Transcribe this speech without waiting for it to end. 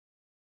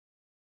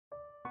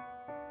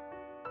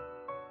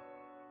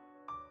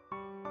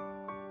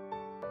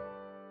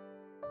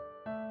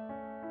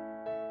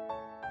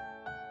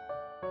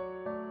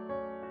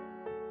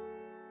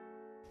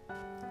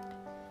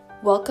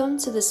Welcome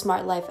to the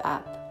Smart Life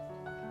app.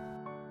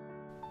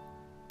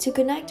 To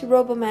connect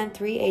Robomann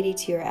 380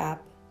 to your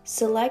app,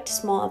 select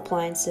Small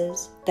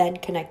Appliances, then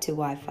connect to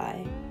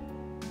Wi-Fi.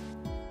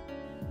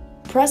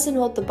 Press and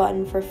hold the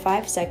button for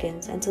 5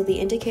 seconds until the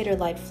indicator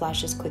light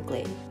flashes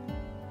quickly.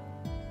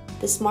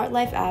 The Smart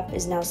Life app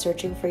is now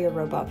searching for your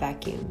robot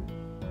vacuum.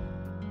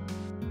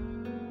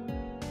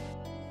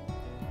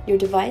 Your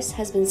device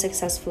has been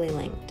successfully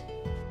linked.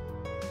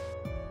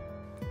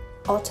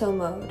 Auto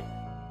mode.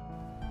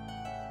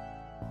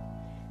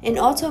 In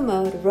auto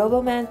mode,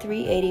 Robomann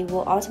 380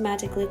 will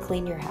automatically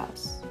clean your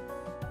house.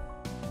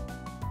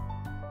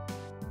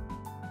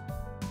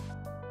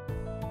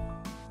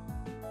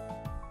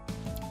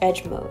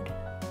 Edge mode.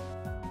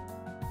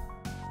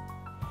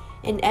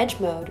 In edge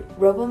mode,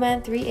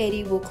 Robomann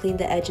 380 will clean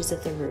the edges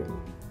of the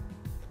room.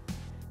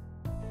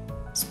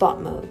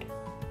 Spot mode.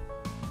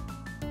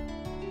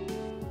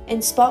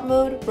 In spot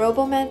mode,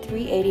 Robomann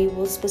 380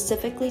 will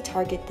specifically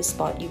target the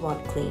spot you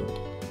want cleaned.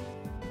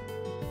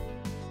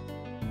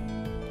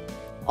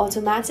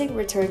 Automatic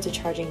return to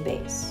charging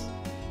base.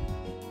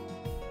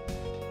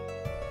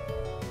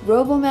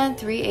 Robomann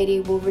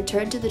 380 will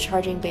return to the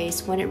charging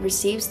base when it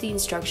receives the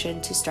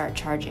instruction to start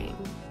charging.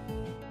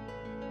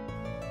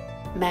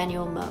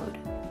 Manual mode.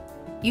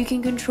 You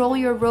can control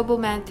your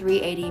Robomann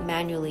 380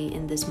 manually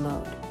in this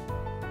mode.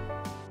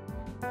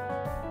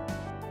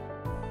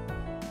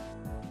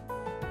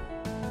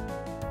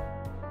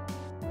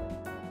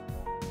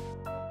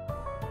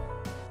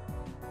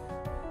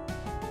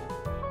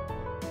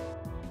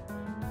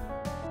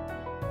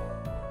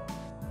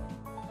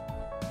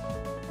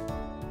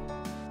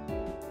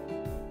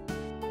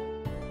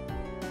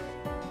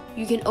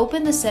 You can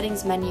open the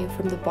settings menu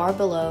from the bar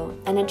below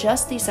and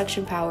adjust the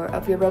suction power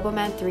of your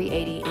Robomann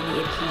 380 in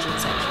the adhesion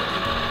section.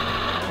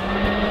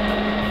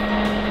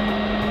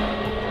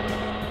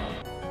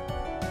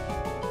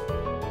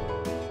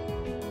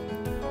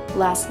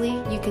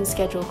 Lastly, you can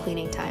schedule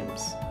cleaning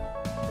times.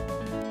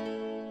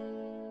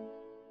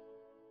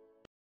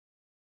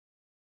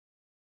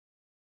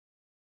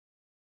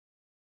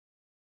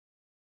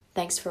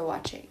 Thanks for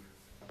watching.